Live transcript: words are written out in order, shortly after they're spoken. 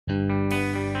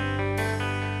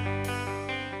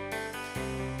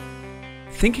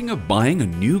Thinking of buying a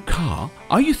new car?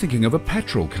 Are you thinking of a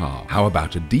petrol car? How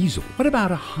about a diesel? What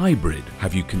about a hybrid?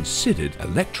 Have you considered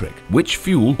electric? Which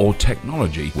fuel or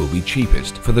technology will be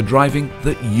cheapest for the driving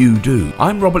that you do?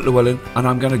 I'm Robert Llewellyn, and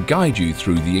I'm going to guide you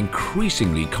through the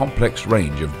increasingly complex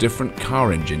range of different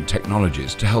car engine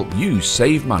technologies to help you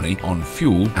save money on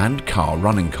fuel and car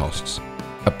running costs.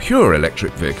 A pure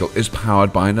electric vehicle is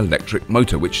powered by an electric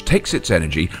motor which takes its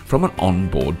energy from an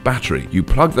onboard battery. You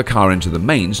plug the car into the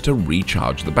mains to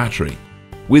recharge the battery.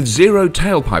 With zero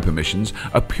tailpipe emissions,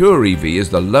 a pure EV is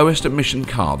the lowest emission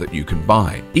car that you can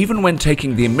buy. Even when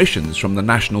taking the emissions from the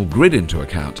national grid into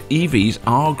account, EVs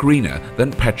are greener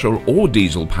than petrol or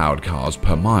diesel-powered cars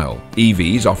per mile.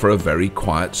 EVs offer a very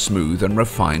quiet, smooth and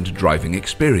refined driving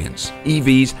experience.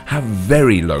 EVs have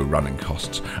very low running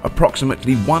costs,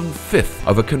 approximately 1/5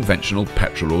 of a conventional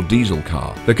petrol or diesel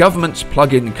car. The government's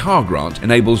plug-in car grant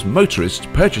enables motorists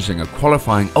purchasing a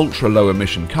qualifying ultra-low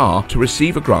emission car to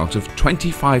receive a grant of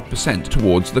 25%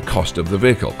 towards the cost of the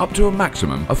vehicle, up to a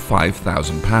maximum of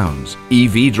 £5,000.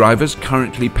 EV drivers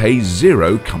currently pay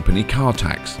zero company car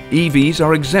tax. EVs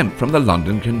are exempt from the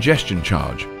London congestion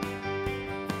charge.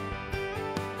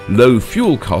 Low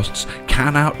fuel costs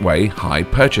can outweigh high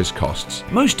purchase costs.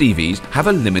 Most EVs have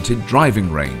a limited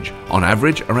driving range, on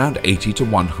average around 80 to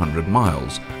 100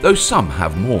 miles, though some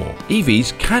have more.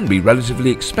 EVs can be relatively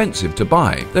expensive to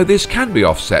buy, though this can be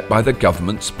offset by the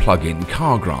government's plug-in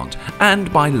car grant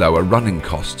and by lower running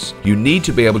costs. You need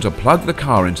to be able to plug the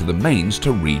car into the mains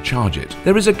to recharge it.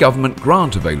 There is a government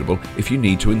grant available if you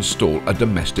need to install a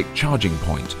domestic charging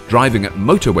point. Driving at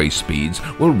motorway speeds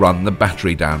will run the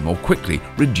battery down more quickly,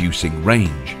 reducing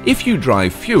range. If you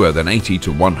drive fewer than 80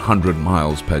 to 100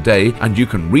 miles per day and you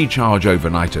can recharge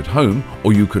overnight at home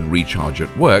or you can recharge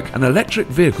at work, an electric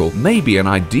vehicle may be an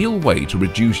ideal way to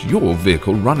reduce your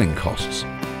vehicle running costs.